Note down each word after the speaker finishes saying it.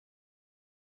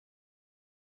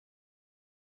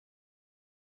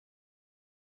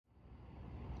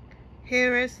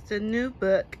Here is the new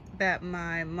book that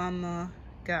my mama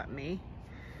got me.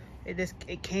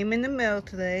 It came in the mail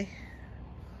today.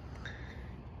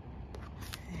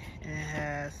 And it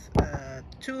has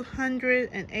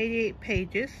 288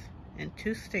 pages and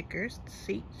 2 stickers,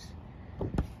 seats.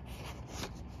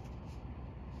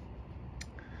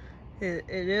 It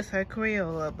is a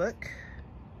Crayola book.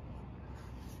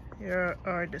 Here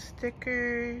are the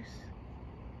stickers.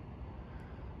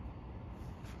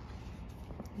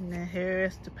 And then here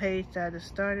is the page that I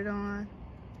started on.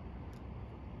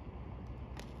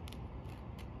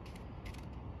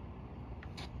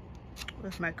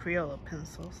 With my Crayola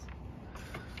pencils.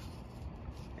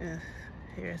 And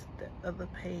here's the other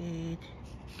page.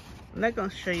 I'm not going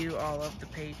to show you all of the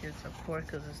pages, of course,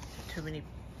 because there's too many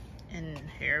in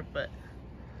here, but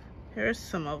here's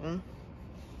some of them.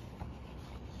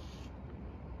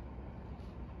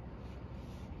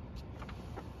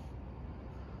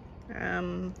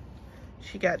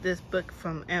 She got this book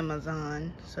from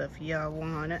Amazon, so if y'all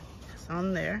want it, it's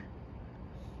on there.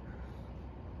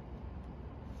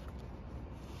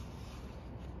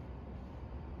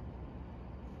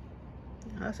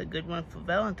 That's a good one for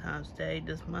Valentine's Day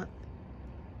this month.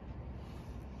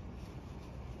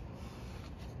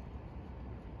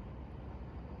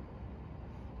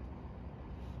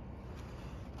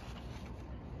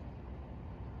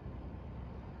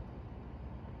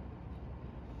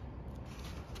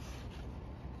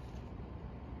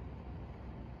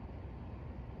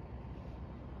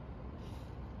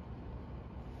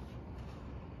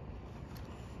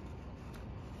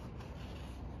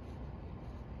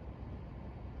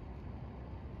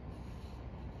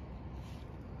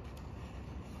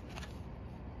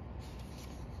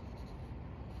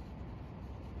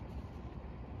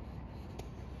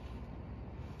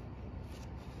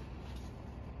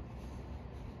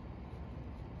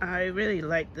 I really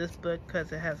like this book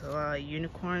because it has a lot of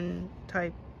unicorn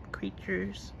type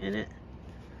creatures in it.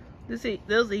 There's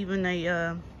even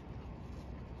a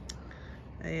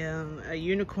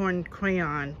unicorn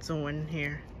crayon somewhere in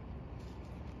here.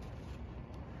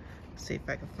 Let's see if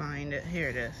I can find it. Here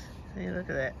it is. Hey, look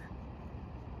at that.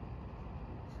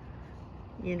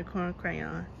 Unicorn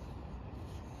crayon.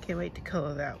 Can't wait to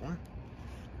color that one.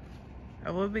 I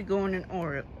will be going in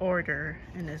order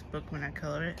in this book when I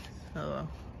color it, so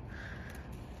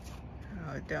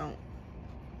I don't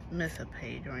miss a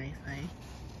page or anything.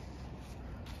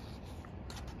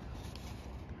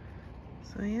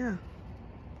 So yeah.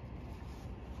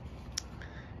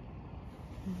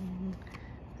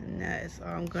 And that is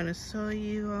all I'm gonna show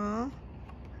you all.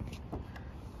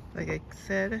 Like I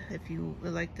said, if you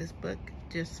would like this book,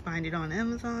 just find it on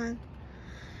Amazon.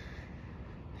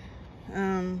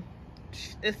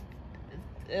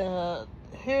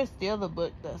 Here's the other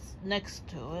book that's next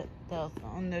to it that's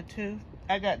on there too.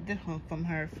 I got this one from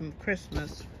her from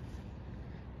Christmas,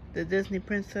 the Disney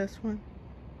Princess one.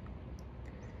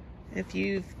 If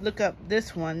you look up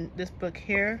this book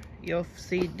here, you'll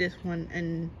see this one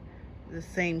in the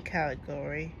same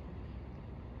category.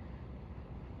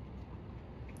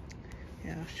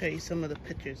 Yeah, I'll show you some of the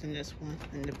pictures in this one,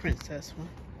 in the princess one.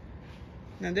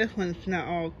 Now this one's not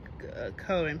all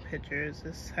coloring pictures.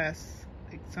 This has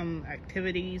like some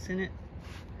activities in it.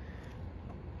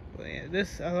 But yeah,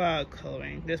 this a lot of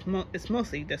coloring. It's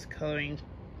mostly just coloring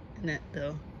in it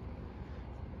though.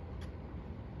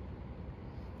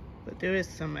 But there is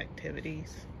some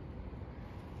activities.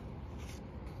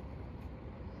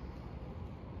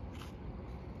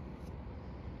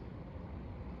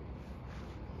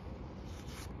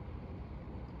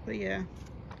 But yeah.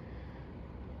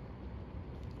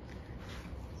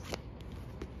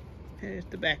 Here's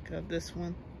the back of this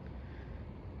one.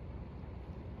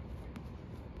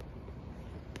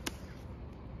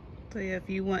 So yeah, if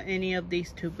you want any of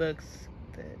these 2 books,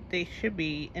 they should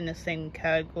be in the same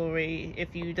category.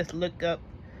 If you just look up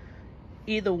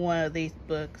either one of these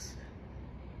books,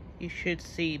 you should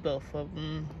see both of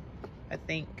them, I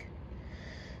think.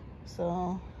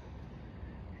 So,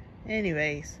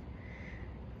 anyways,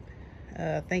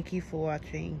 thank you for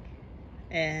watching,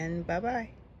 and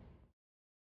bye-bye.